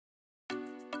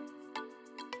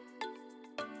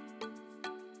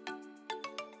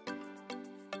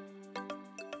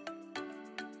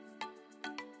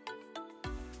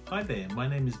Hi there, my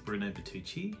name is Bruno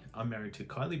Bertucci. I'm married to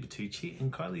Kylie Bertucci,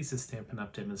 and Kylie's a Stampin'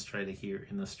 Up! Demonstrator here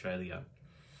in Australia.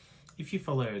 If you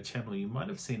follow our channel, you might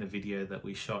have seen a video that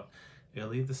we shot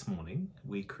earlier this morning.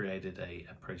 We created a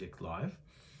project live,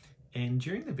 and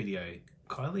during the video,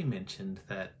 Kylie mentioned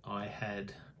that I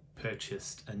had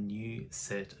purchased a new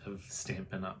set of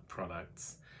Stampin' Up!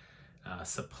 Products,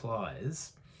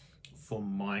 supplies for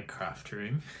my craft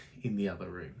room in the other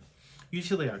room.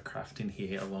 Usually I craft in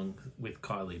here along with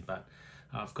Kylie, but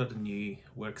I've got a new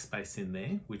workspace in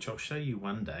there, which I'll show you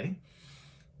one day.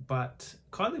 But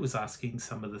Kylie was asking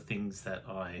some of the things that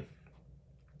I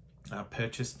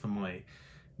purchased for my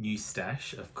new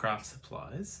stash of craft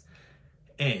supplies.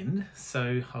 And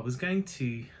so I was going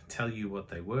to tell you what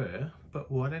they were, but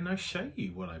why don't I show you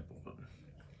what I bought?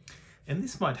 And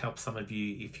this might help some of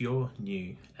you if you're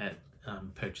new at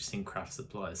purchasing craft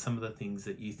supplies, some of the things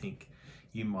that you think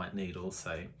you might need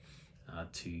also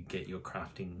to get your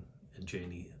crafting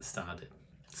journey started.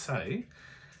 So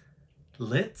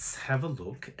let's have a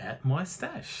look at my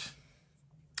stash.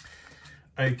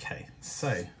 Okay,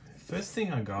 so first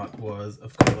thing I got was,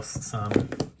 of course, some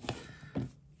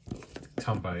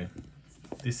Tombow.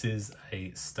 This is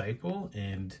a staple,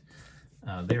 and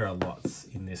there are lots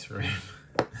in this room.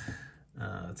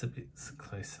 It's a bit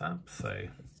close up, so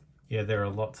yeah, there are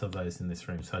lots of those in this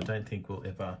room, so I don't think we'll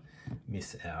ever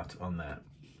miss out on that.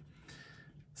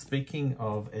 Speaking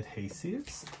of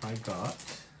adhesives, I got,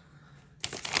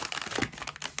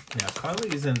 now Kylie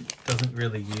doesn't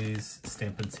really use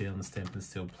Stampin' Seal and Stampin'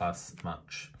 Seal Plus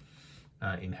much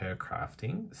in her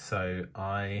crafting, so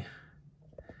I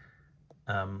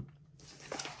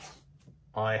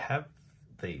have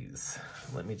these.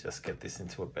 Let me just get this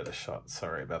into a better shot,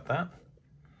 sorry about that.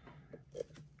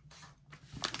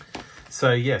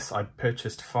 So yes, I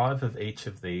purchased 5 of each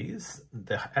of these.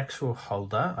 The actual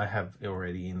holder I have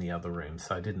already in the other room,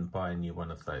 so I didn't buy a new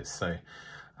one of those. So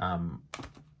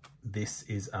this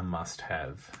is a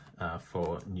must-have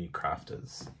for new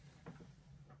crafters.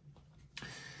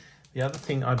 The other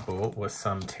thing I bought was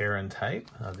some tear and tape.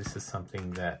 This is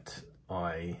something that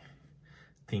I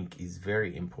think is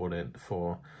very important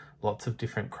for lots of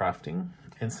different crafting,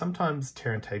 and sometimes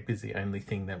tear and tape is the only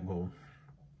thing that will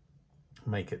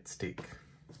make it stick.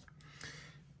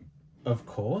 Of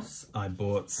course, I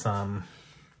bought some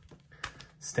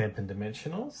Stampin'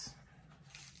 Dimensionals,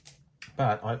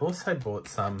 but I also bought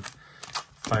some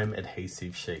foam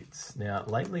adhesive sheets. Now,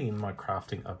 lately in my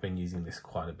crafting, I've been using this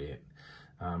quite a bit.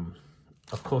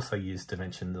 Of course, I use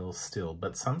Dimensionals still,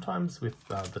 but sometimes with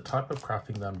the type of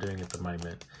crafting that I'm doing at the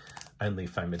moment, only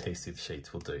foam adhesive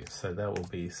sheets will do. So that will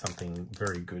be something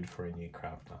very good for a new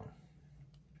crafter.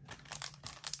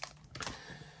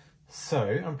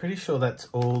 So I'm pretty sure that's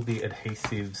all the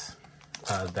adhesives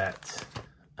that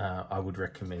I would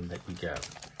recommend that you get.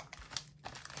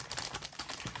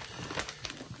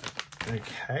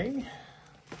 Okay,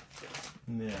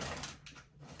 now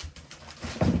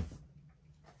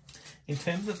in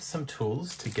terms of some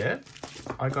tools to get,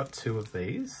 I got 2 of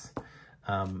these.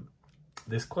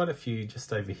 There's quite a few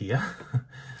just over here,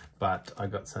 but I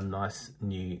got some nice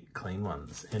new clean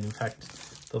ones. And in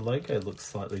fact, the logo looks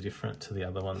slightly different to the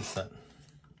other ones that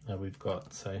we've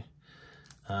got. So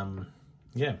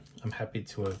yeah, I'm happy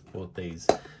to have bought these.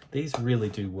 These really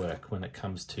do work when it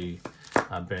comes to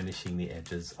burnishing the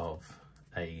edges of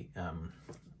a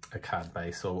card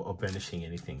base or burnishing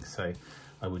anything. So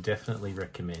I would definitely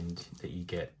recommend that you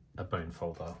get a bone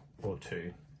folder or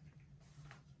 2.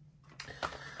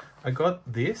 I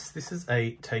got this. This is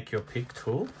a take your pick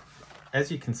tool. As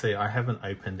you can see, I haven't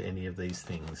opened any of these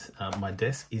things. My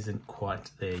desk isn't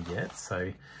quite there yet,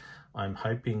 so I'm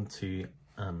hoping to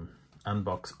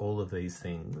unbox all of these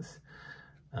things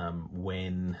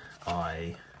when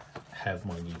I have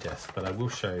my new desk, but I will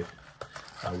show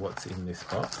what's in this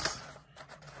box.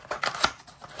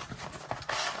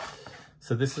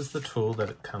 So this is the tool that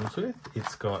it comes with.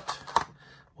 It's got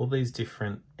all these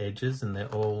different edges, and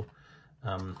they're all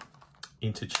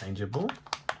interchangeable.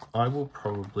 I will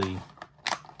probably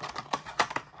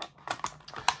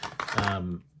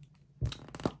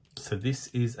so this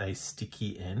is a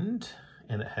sticky end,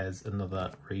 and it has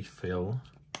another refill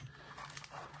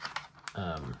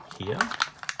here,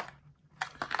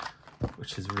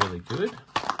 which is really good.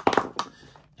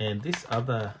 And this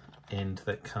other end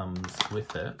that comes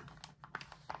with it,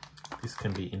 this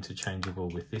can be interchangeable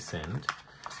with this end.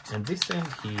 And this end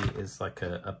here is like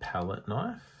a palette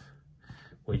knife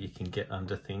where you can get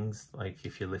under things, like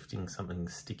if you're lifting something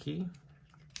sticky.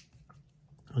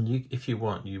 And you, if you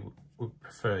want, you would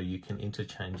prefer, you can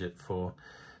interchange it for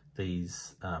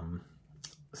these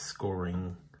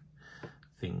scoring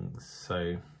things.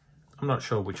 So I'm not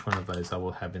sure which one of those I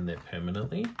will have in there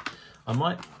permanently. I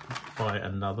might buy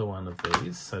another one of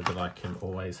these so that I can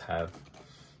always have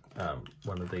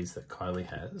one of these that Kylie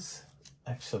has.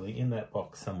 Actually, in that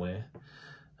box somewhere,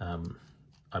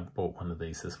 I bought one of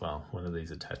these as well, one of these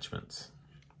attachments.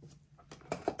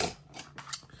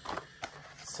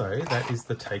 So that is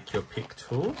the Take Your Pick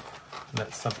tool.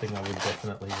 That's something I would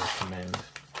definitely recommend.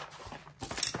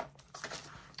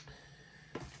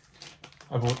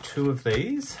 I bought 2 of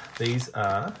these. These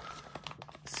are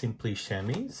Simply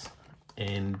Chamois,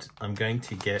 and I'm going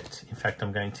to get, in fact,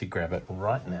 I'm going to grab it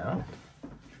right now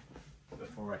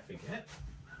before I forget.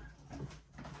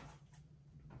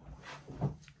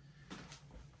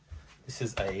 This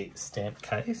is a stamp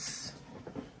case,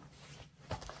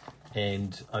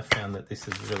 and I found that this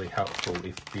is really helpful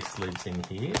if this lives in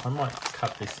here. I might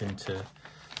cut this into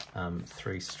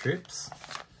 3 strips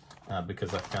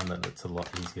because I found that it's a lot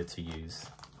easier to use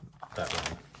that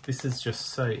way. This is just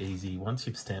so easy. Once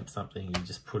you've stamped something, you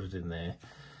just put it in there,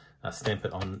 stamp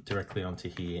it on directly onto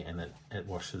here, and it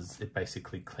washes, it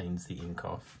basically cleans the ink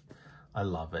off. I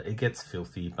love it. It gets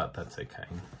filthy, but that's okay.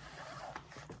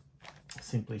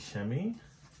 Simply Chamois.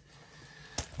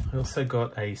 I also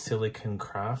got a silicone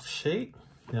craft sheet.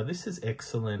 Now this is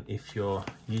excellent if you're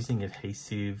using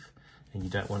adhesive and you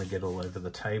don't want to get all over the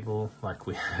table like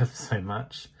we have so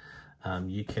much.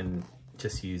 You can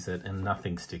just use it and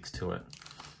nothing sticks to it.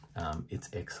 It's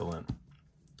excellent.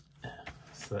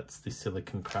 So that's the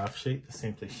silicone craft sheet, the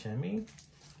Simply Chamois.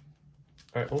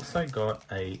 I also got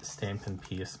a stamp and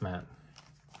pierce mat.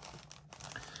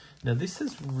 Now this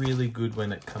is really good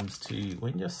when it comes to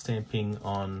when you're stamping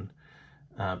on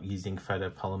using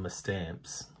photopolymer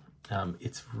stamps.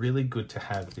 It's really good to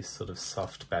have this sort of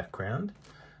soft background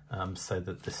so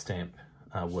that the stamp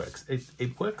works.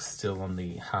 It works still on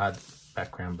the hard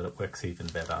background, but it works even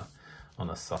better on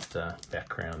a softer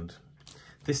background.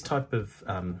 This type of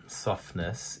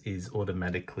softness is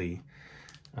automatically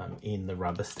in the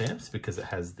rubber stamps because it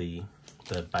has the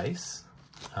base,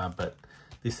 but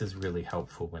this is really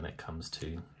helpful when it comes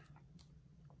to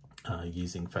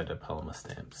using photopolymer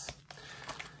stamps.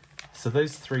 So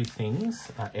those 3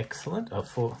 things are excellent, or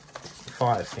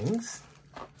 5 things.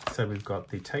 So we've got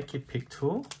the Take Your Pick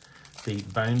tool, the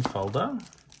bone folder,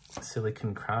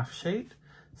 silicone craft sheet,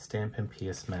 stamp and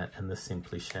pierce mat, and the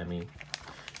Simply Chamois.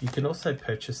 You can also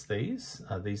purchase these.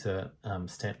 These are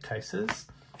stamp cases,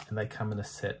 and they come in a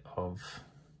set of,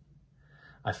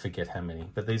 I forget how many,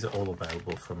 but these are all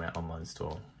available from our online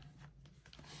store.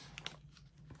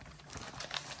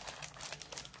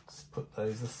 Let's put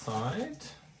those aside.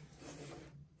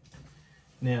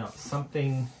 Now,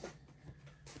 something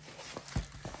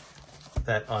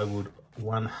that I would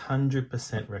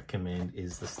 100% recommend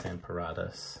is the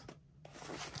Stamparatus.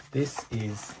 This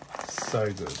is so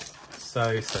good,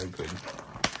 so good.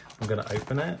 I'm going to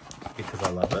open it because I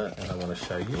love it and I want to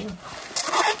show you.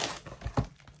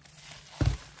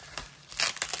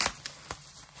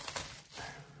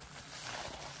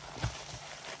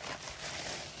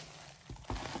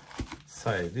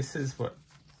 So this is what,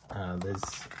 there's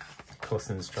of course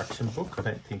an instruction book. I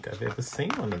don't think I've ever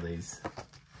seen one of these.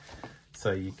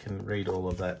 So you can read all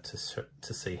of that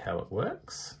to see how it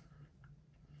works.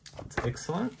 It's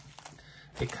excellent.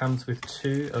 It comes with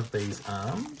 2 of these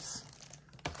arms.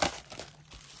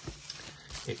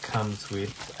 It comes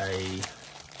with a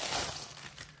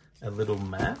little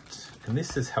mat, and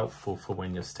this is helpful for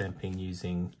when you're stamping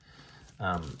using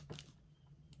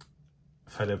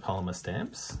photopolymer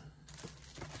stamps.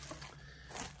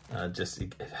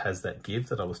 It has that give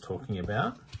that I was talking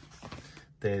about.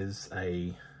 There's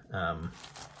a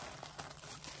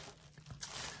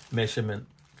measurement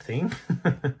thing.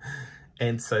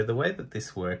 And so the way that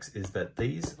this works is that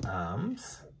these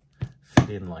arms fit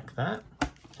in like that,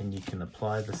 and you can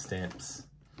apply the stamps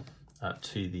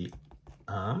to the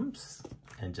arms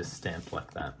and just stamp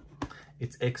like that.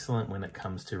 It's excellent when it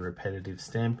comes to repetitive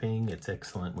stamping. It's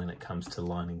excellent when it comes to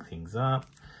lining things up.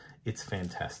 It's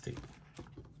fantastic.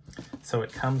 So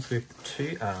it comes with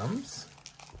 2 arms.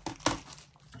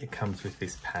 It comes with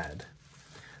this pad.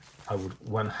 I would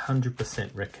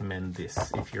 100% recommend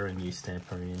this if you're a new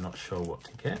stamper and you're not sure what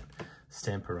to get.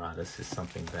 Stamparatus is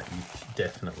something that you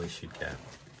definitely should get.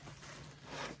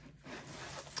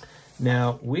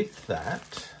 Now with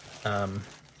that,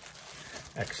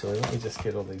 actually let me just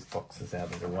get all these boxes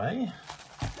out of the way.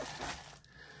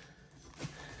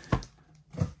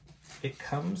 It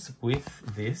comes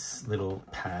with this little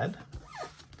pad,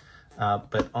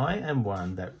 but I am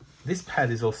one that, this pad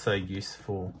is also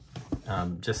useful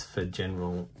just for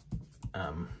general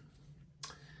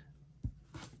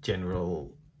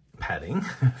padding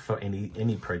for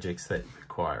any projects that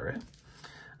require it.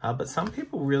 But some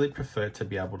people really prefer to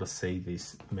be able to see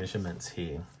these measurements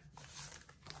here.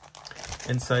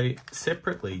 And so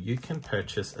separately, you can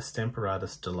purchase a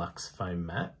Stamparatus Deluxe foam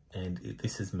mat, and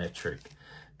this is metric.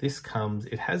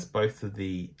 It has both of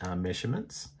the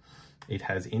measurements. It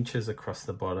has inches across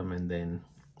the bottom and then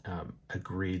a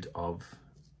grid of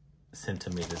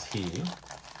centimeters here.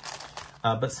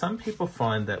 But some people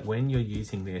find that when you're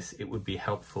using this, it would be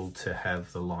helpful to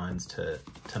have the lines to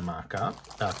mark up,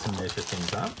 to measure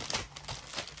things up.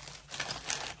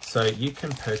 So you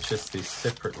can purchase this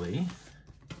separately,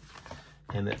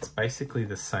 and it's basically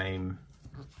the same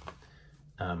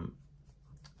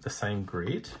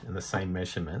grid and the same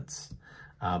measurements,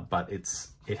 but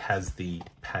it has the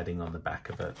padding on the back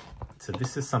of it. So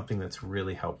this is something that's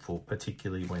really helpful,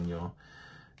 particularly when you're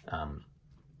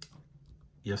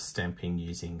stamping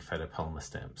using photopolymer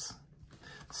stamps.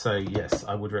 So yes,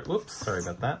 I would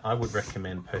I would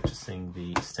recommend purchasing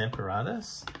the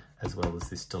Stamparatus as well as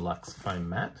this deluxe foam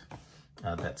mat.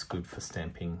 That's good for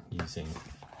stamping using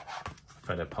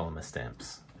photopolymer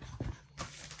stamps.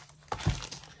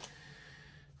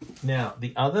 Now,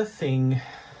 the other thing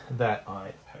that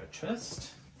I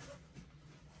purchased,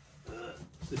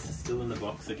 this is still in the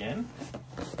box again,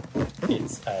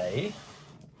 it's a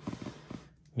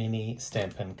mini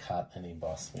stamp and cut and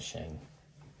emboss machine.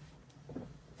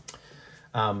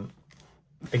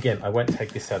 Again, I won't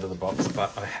take this out of the box,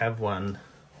 but I have one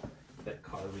that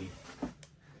Kylie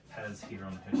has here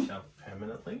on her shelf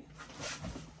permanently.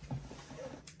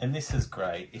 And this is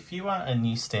great. If you are a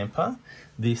new stamper,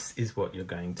 this is what you're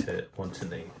going to want to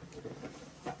need.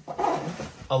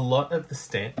 A lot of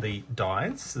the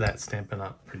dies that Stampin'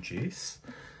 Up! Produce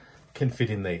can fit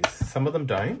in these. Some of them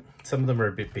don't. Some of them are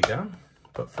a bit bigger.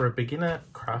 But for a beginner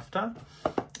crafter,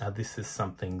 this is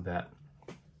something that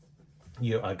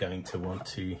you are going to want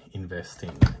to invest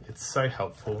in. It's so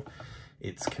helpful.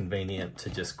 It's convenient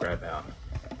to just grab out,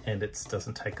 and it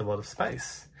doesn't take a lot of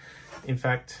space. In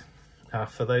fact,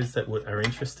 for those that are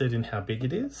interested in how big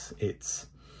it is, it's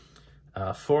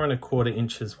 4 1/4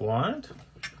 inches wide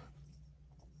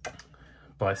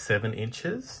by 7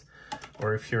 inches,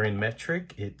 or if you're in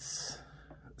metric, it's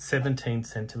 17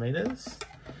 centimeters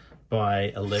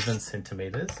by 11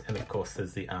 centimeters, and of course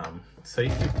there's the arm. So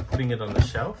if you're putting it on the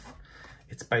shelf,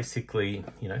 it's basically,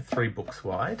 3 books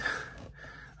wide.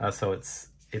 So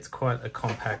it's quite a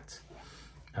compact.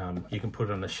 You can put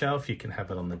it on the shelf, you can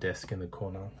have it on the desk in the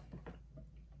corner,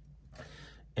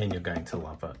 and you're going to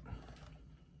love it.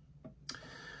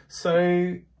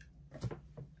 So,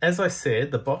 as I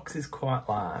said, the box is quite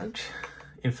large.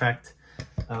 In fact,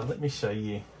 let me show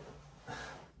you.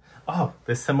 Oh,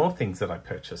 there's some more things that I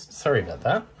purchased. Sorry about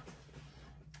that.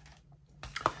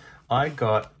 I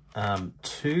got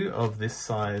 2 of this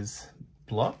size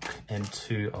block and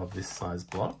 2 of this size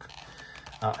block.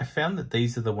 I found that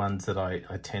these are the ones that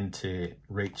I tend to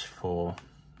reach for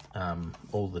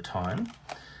all the time.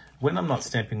 When I'm not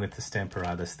stamping with the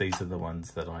Stamparatus, these are the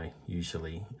ones that I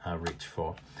usually reach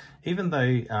for. Even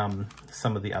though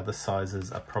some of the other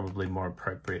sizes are probably more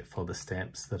appropriate for the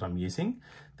stamps that I'm using,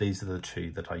 these are the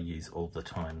 2 that I use all the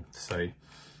time. So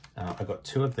I got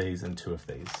 2 of these and 2 of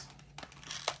these.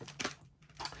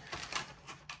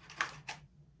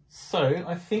 So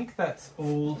I think that's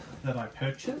all that I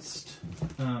purchased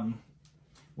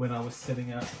when I was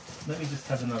setting up. Let me just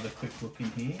have another quick look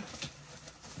in here.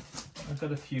 I've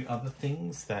got a few other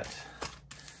things that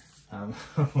I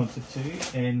wanted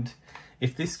to, and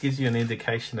if this gives you an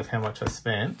indication of how much I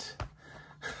spent,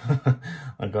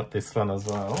 I got this one as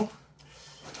well.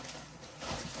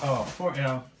 Oh,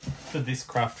 for this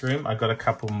craft room, I got a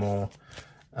couple more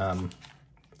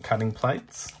cutting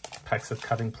plates, packs of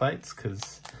cutting plates,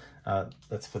 because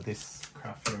that's for this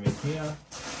craft room in here.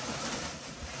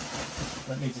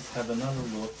 Let me just have another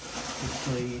look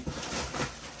quickly.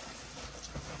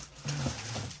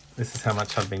 This is how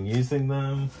much I've been using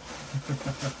them.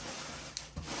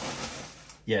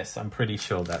 Yes, I'm pretty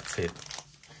sure that's it.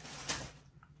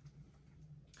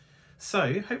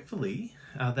 So hopefully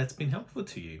that's been helpful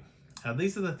to you.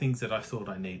 These are the things that I thought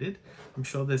I needed. I'm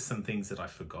sure there's some things that I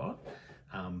forgot,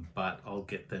 but I'll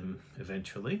get them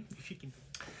eventually if you can.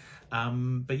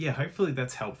 But yeah, hopefully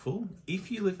that's helpful. If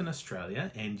you live in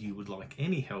Australia and you would like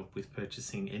any help with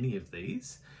purchasing any of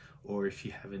these, or if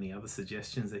you have any other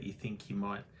suggestions that you think you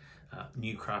might,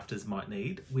 new crafters might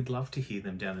need, we'd love to hear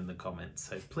them down in the comments,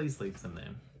 so please leave them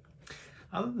there.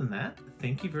 Other than that,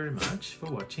 thank you very much for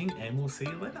watching, and we'll see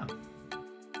you later.